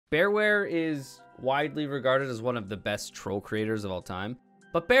Bearware is widely regarded as one of the best troll creators of all time.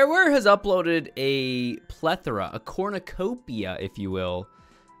 But Bearware has uploaded a plethora, a cornucopia, if you will,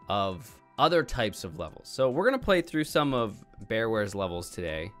 of other types of levels. So we're going to play through some of Bearware's levels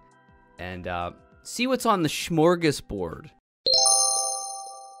today and see what's on the smorgasbord.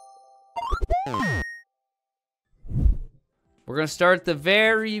 We're going to start at the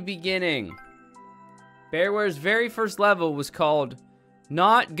very beginning. Bearware's very first level was called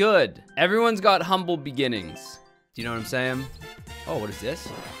Not Good. Everyone's got humble beginnings. Do you know what I'm saying? Oh, what is this?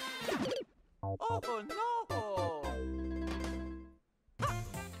 Oh, no!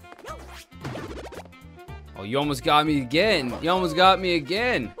 Oh, you almost got me again. You almost got me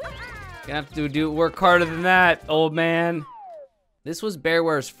again. Gonna have to work harder than that, old man. This was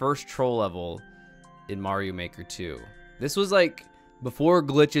Bearware's first troll level in Mario Maker 2. This was like before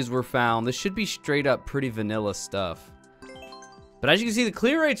glitches were found. This should be straight up pretty vanilla stuff. But as you can see, the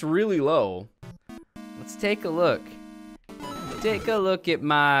clear rate's really low. Let's take a look. Take a look at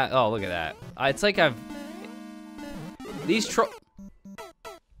my... Oh, look at that. It's like I've... These troll...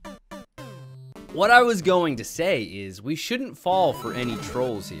 What I was going to say is we shouldn't fall for any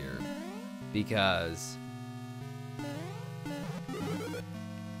trolls here. Because...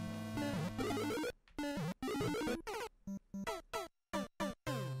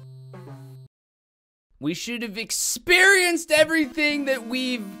 we should have experienced everything that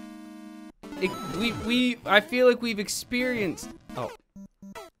I feel like we've experienced. Oh.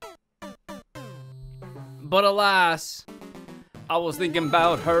 But alas, I was thinking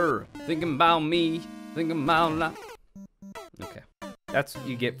about her, thinking about me, thinking about Okay. That's what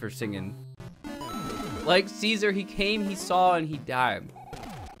you get for singing. Like Caesar, he came, he saw, and he died.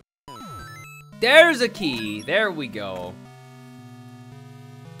 There's a key. There we go.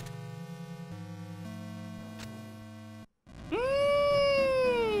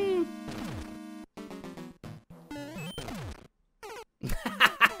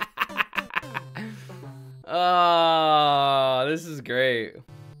 Oh, this is great.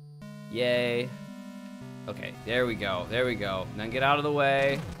 Yay. Okay, there we go. There we go. Now get out of the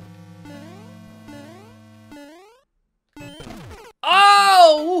way.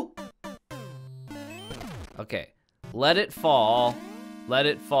 Oh! Okay. Let it fall. Let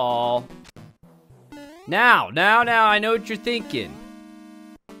it fall. Now, I know what you're thinking.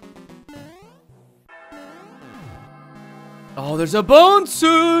 Oh, there's a bone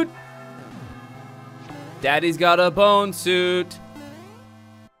suit! Daddy's got a bone suit.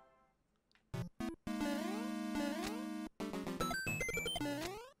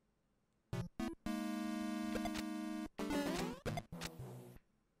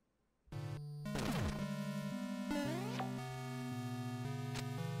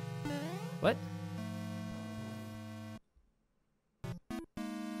 What?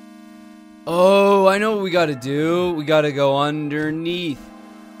 Oh, I know what we gotta do. We gotta go underneath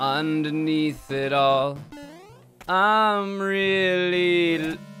it all. I'm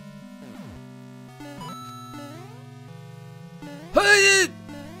really...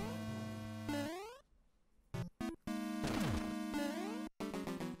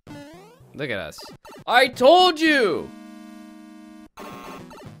 Look at us. I told you!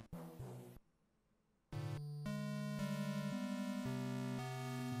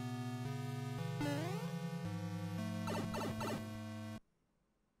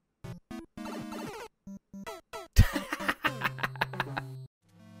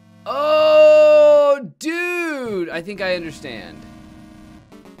 Oh, dude! I think I understand.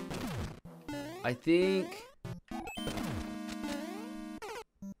 I think...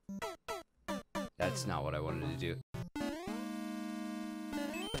 That's not what I wanted to do.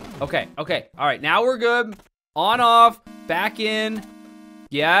 Okay, okay. All right, now we're good. On, off, back in.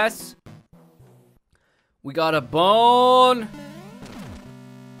 Yes. We got a bone.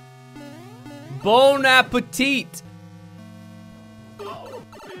 Bon appetit.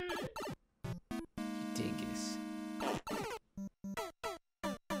 Dingus.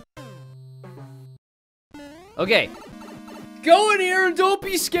 Okay. Go in here and don't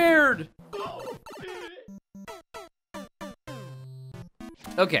be scared.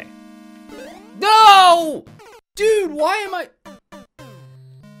 Okay. No! Dude, why am I...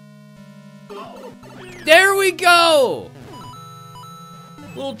 There we go!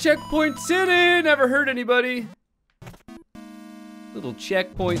 Little checkpoint city! Never hurt anybody. Little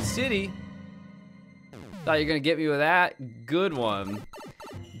checkpoint city. Thought you were gonna get me with that. Good one.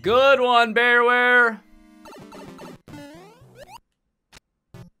 Good one, Bearware!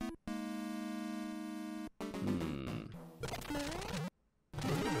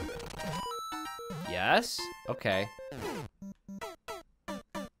 Yes? Okay.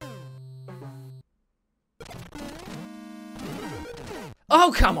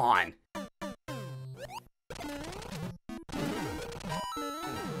 Oh, come on.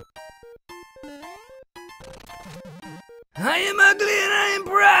 I am ugly and I am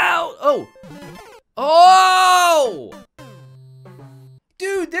proud. Oh. Oh.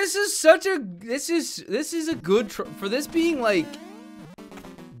 Dude, this is such a, this is a good, for this being like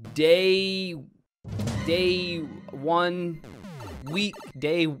day 1, week,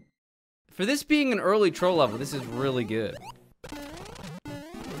 for this being an early troll level, this is really good.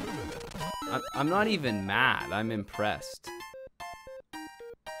 I'm not even mad, I'm impressed.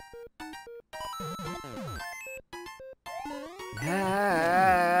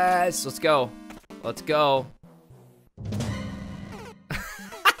 Yes, let's go. Let's go.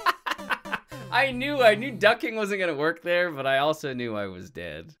 I knew ducking wasn't gonna work there, but I also knew I was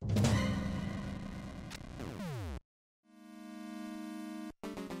dead.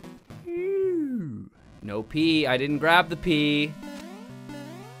 No pee, I didn't grab the pee.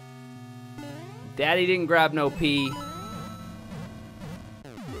 Daddy didn't grab no pee.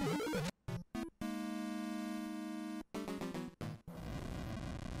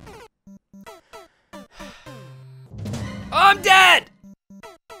 I'm dead!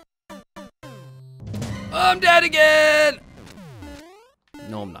 I'm dead again!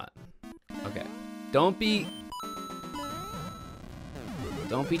 No, I'm not. Okay. Don't be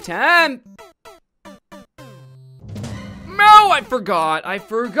 10. No, I forgot.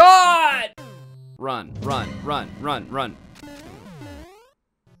 Run, run, run, run, run.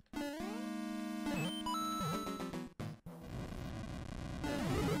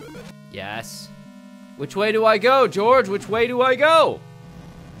 Yes. Which way do I go, George? Which way do I go?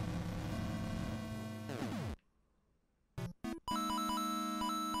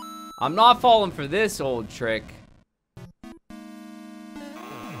 I'm not falling for this old trick.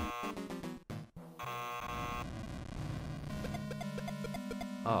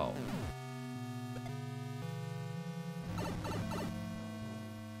 Oh.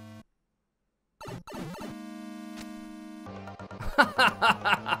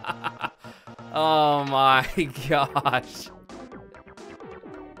 Oh my gosh.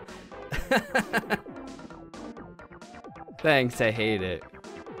 Thanks, I hate it.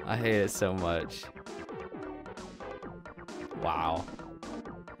 I hate it so much. Wow.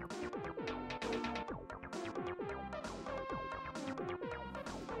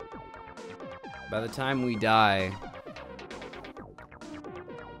 By the time we die,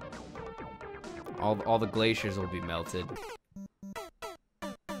 all the glaciers will be melted.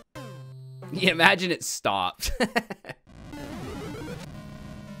 Yeah, imagine it stopped.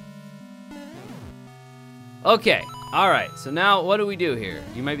 Okay, alright, so now what do we do here?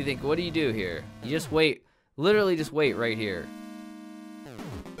 You might be thinking, what do you do here? You just wait, literally just wait right here.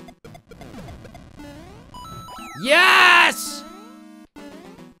 Yes!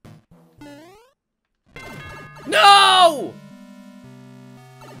 No!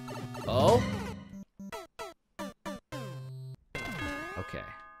 Oh? Okay,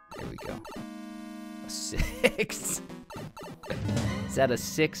 here we go. A 6. Is that a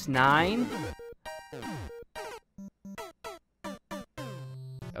 6-9?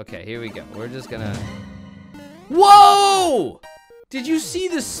 Okay, here we go. We're just gonna... Whoa! Did you see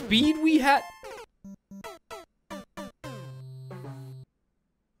the speed we had?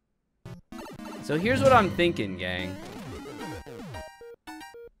 So here's what I'm thinking, gang.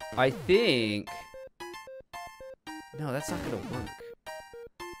 I think... No, that's not gonna work.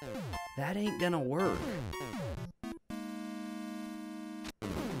 That ain't gonna work.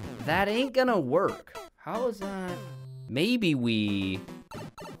 That ain't gonna work. How is that? Maybe we...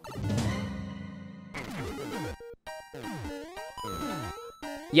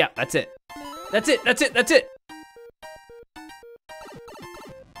 Yeah, that's it. That's it, that's it, that's it!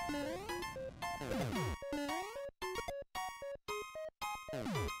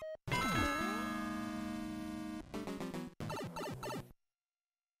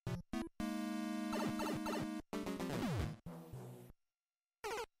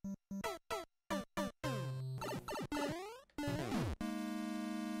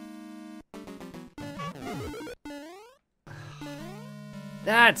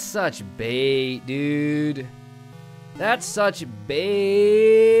 That's such bait, dude. That's such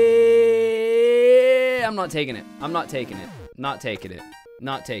bait. I'm not taking it. I'm not taking it. Not taking it.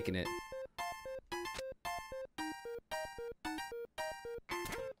 Not taking it.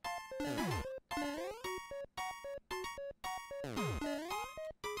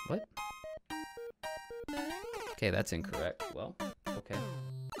 What? Okay, that's incorrect. Well, okay.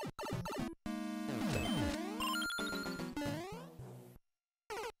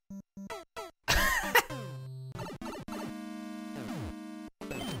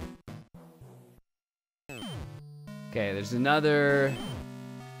 Okay, there's another.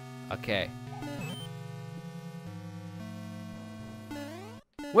 Okay.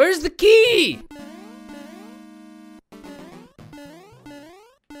 Where's the key?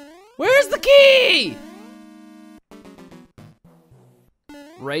 Where's the key?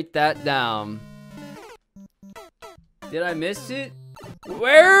 Write that down. Did I miss it?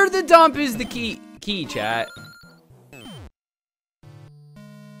 Where the dump is the key, chat?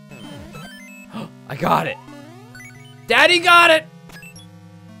 I got it. Daddy got it.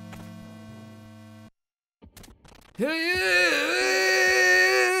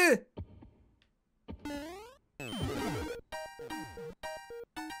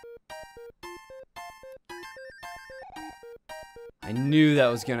 I knew that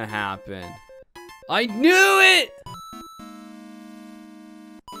was gonna happen. I knew it!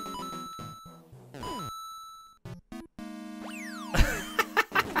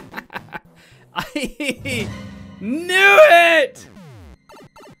 I knew it!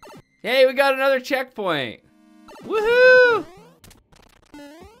 Hey, we got another checkpoint. Woohoo!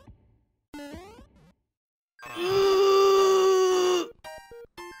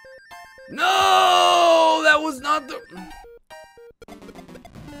 No! That was not the...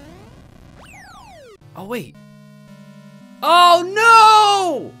 Oh, wait. Oh,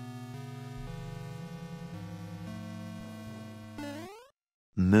 no!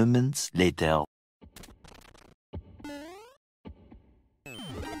 Moments later.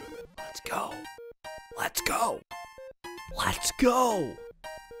 Let's go. Let's go. Let's go.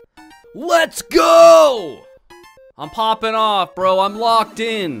 Let's go! I'm popping off, bro. I'm locked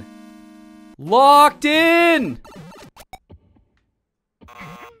in. Locked in!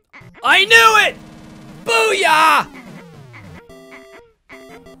 I knew it! Booyah!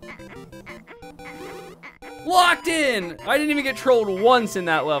 Locked in! I didn't even get trolled once in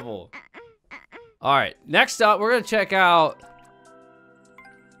that level. Alright, next up, we're gonna check out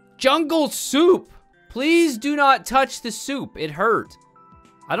Jungle Soup. Please do not touch the soup. It hurt.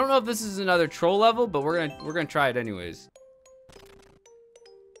 I don't know if this is another troll level, but we're gonna try it anyways.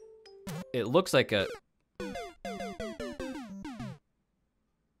 It looks like a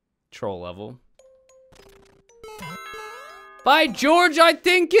troll level. By George, I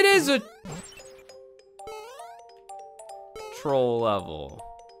think it is a troll level.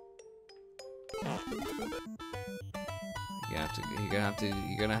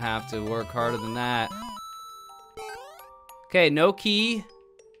 You're gonna have to work harder than that. Okay, no key.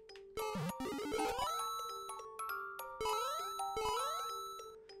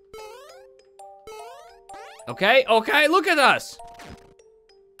 Okay, okay, look at us.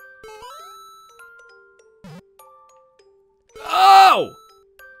 Oh!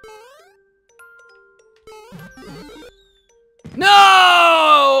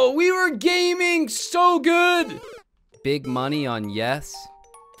 No! We were gaming so good. Big money on yes.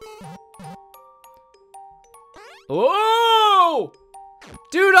 Oh!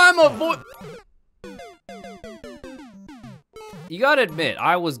 Dude, I'm a You gotta admit,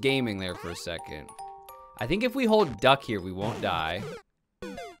 I was gaming there for a second. I think if we hold duck here, we won't die.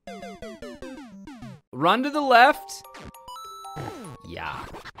 Run to the left. Yeah.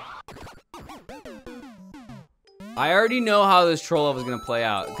 I already know how this troll level is gonna play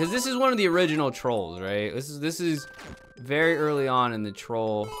out, because this is one of the original trolls, right? This is very early on in the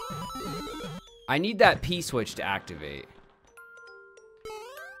troll. I need that P switch to activate.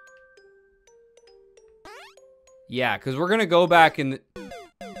 Yeah, because we're gonna go back in the...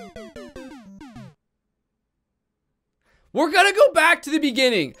 We're gonna go back to the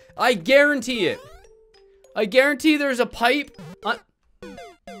beginning. I guarantee it. I guarantee there's a pipe. What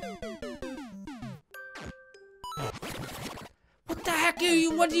the heck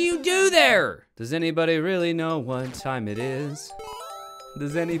what do you do there? Does anybody really know what time it is?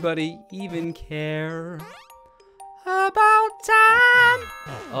 Does anybody even care about time?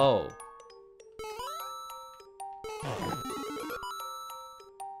 Oh.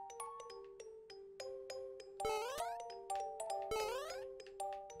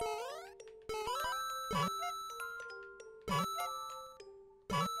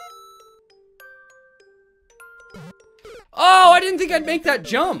 Oh, I didn't think I'd make that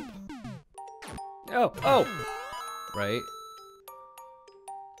jump. Oh, oh. Right.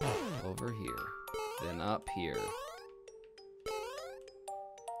 Over here. Then up here.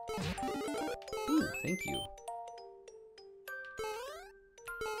 Ooh, thank you.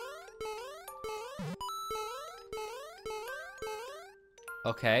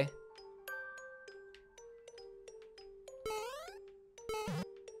 Okay.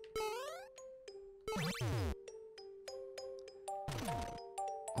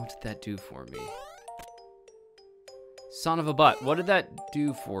 What did that do for me? Son of a butt. What did that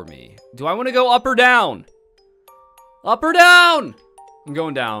do for me? Do I want to go up or down? Up or down? I'm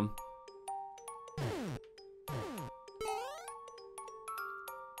going down.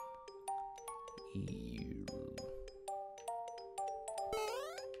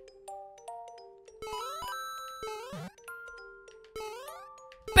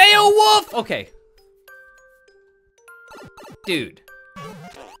 Beowulf! Okay. Dude.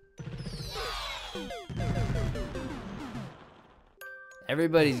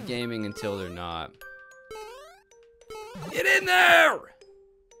 Everybody's gaming until they're not. Get in there!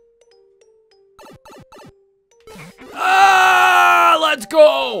 Ah! Let's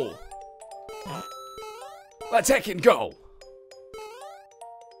go! Let's heckin' go!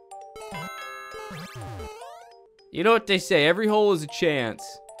 You know what they say, every hole is a chance.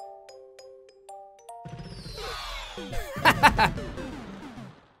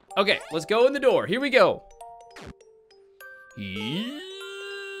 Okay, let's go in the door. Here we go. Evil.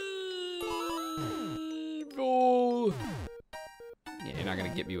 Yeah, you're not gonna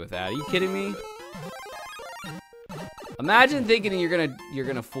get me with that. Are you kidding me? Imagine thinking you're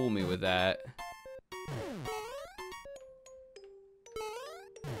gonna fool me with that.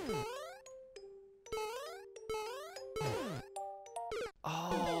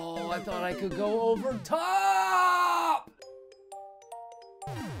 Oh, I thought I could go over top.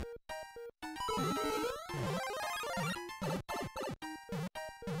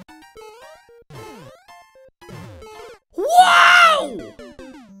 Wow!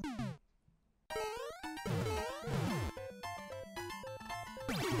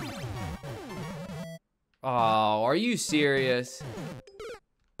 Oh, are you serious?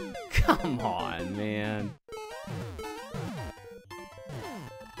 Come on, man.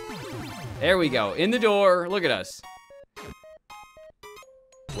 There we go. In the door. Look at us.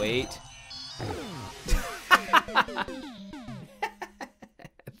 Wait.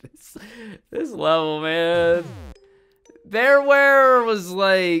 This level, man. Bearware was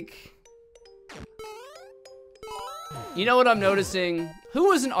like... You know what I'm noticing? Who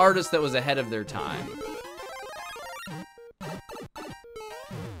was an artist that was ahead of their time?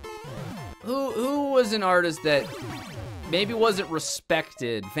 Who was an artist that maybe wasn't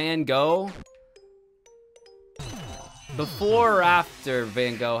respected? Van Gogh? Before or after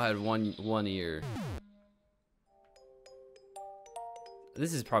Van Gogh had one ear?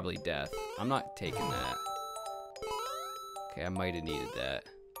 This is probably death. I'm not taking that. Okay, I might have needed that.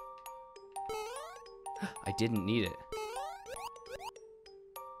 I didn't need it.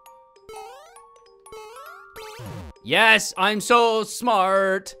 Yes, I'm so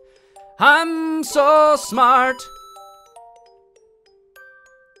smart. I'm so smart.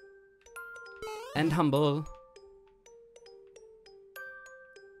 And humble.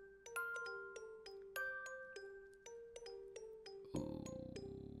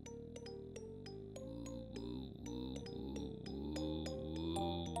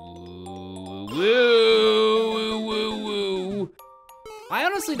 I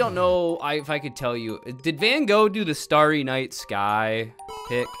honestly don't know if I could tell you. Did Van Gogh do the Starry Night Sky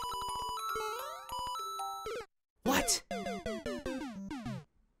pick? What?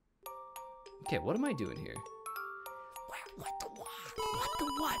 Okay, what am I doing here? What the what? What the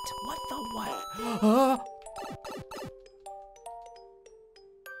what? What the what?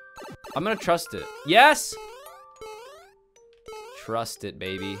 I'm gonna trust it. Yes! Trust it,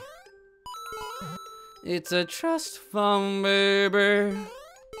 baby. It's a trust fund, baby.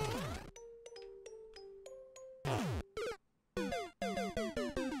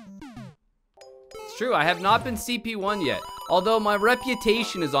 It's true, I have not been CP1 yet. Although my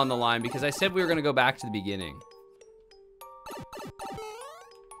reputation is on the line because I said we were gonna go back to the beginning.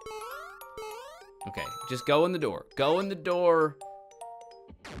 Okay, just go in the door. Go in the door.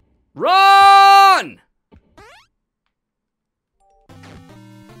 Run!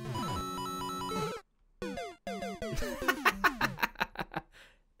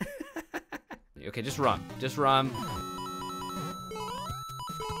 Okay, just run. Just run.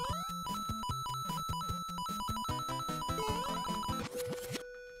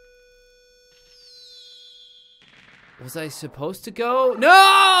 Was I supposed to go?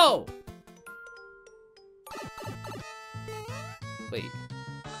 No! Wait.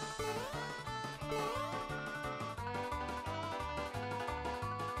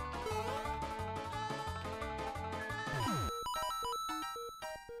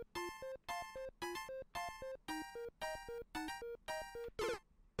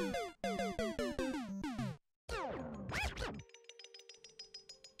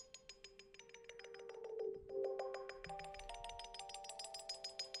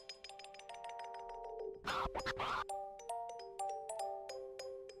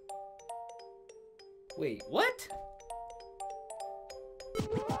 Wait, what?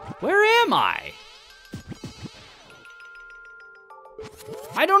 Where am I?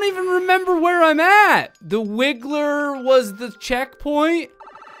 I don't even remember where I'm at. The Wiggler was the checkpoint.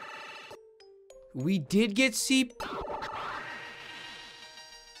 We did get C.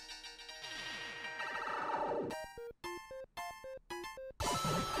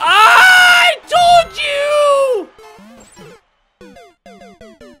 I told you!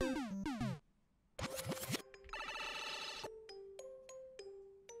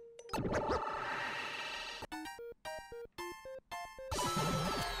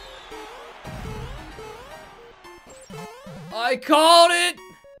 I called it!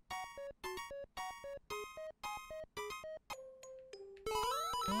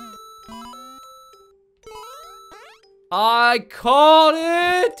 I called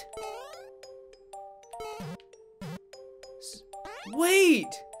it! Wait!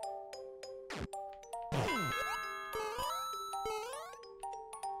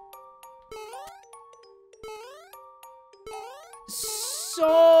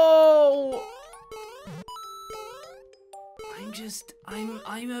 So...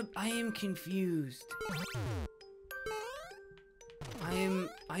 I am confused.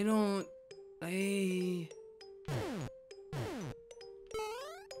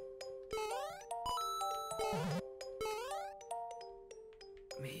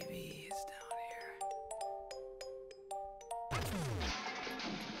 Maybe it's down here.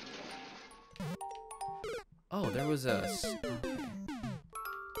 Oh, there was a... Okay.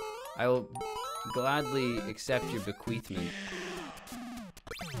 I will gladly accept your bequeathment.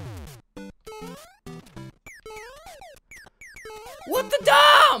 What the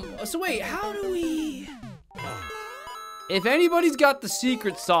dumb? So wait, how do we... If anybody's got the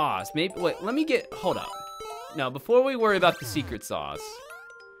secret sauce, maybe... Wait, let me get... Hold up. No, before we worry about the secret sauce.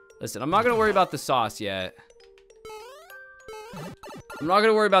 Listen, I'm not gonna worry about the sauce yet. I'm not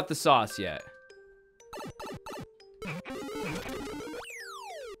gonna worry about the sauce yet.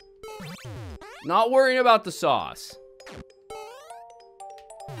 Not worrying about the sauce.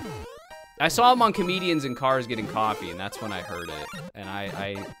 I saw him on Comedians in Cars getting coffee, and that's when I heard it. And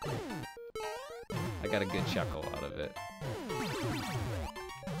I got a good chuckle out of it.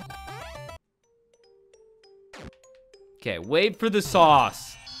 Okay, wait for the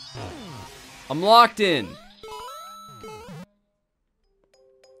sauce. I'm locked in.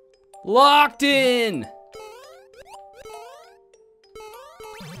 Locked in!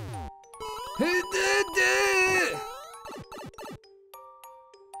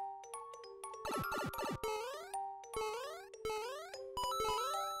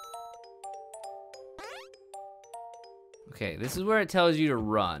 Okay, this is where it tells you to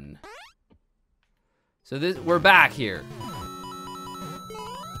run. So this, we're back here.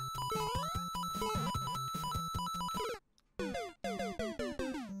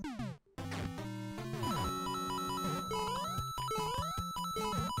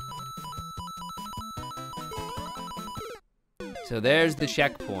 So there's the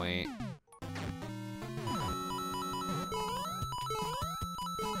checkpoint.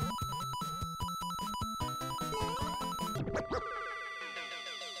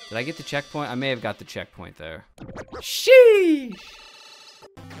 Did I get the checkpoint? I may have got the checkpoint there. Sheesh!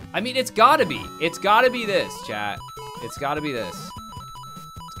 I mean, it's gotta be. It's gotta be this, chat. It's gotta be this.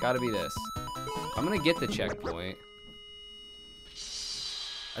 It's gotta be this. I'm gonna get the checkpoint.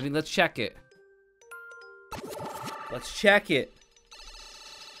 I mean, let's check it. Let's check it.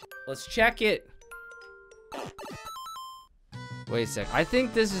 Let's check it. Wait a sec. I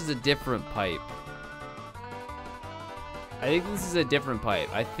think this is a different pipe. I think this is a different pipe.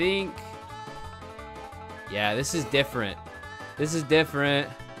 I think... Yeah, this is different. This is different.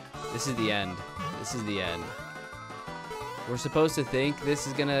 This is the end. This is the end. We're supposed to think this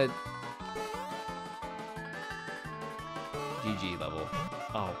is gonna... GG level.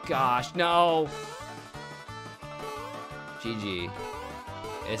 Oh gosh, no! GG.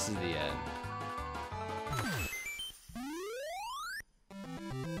 This is the end.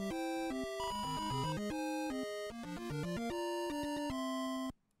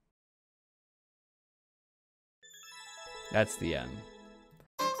 That's the end.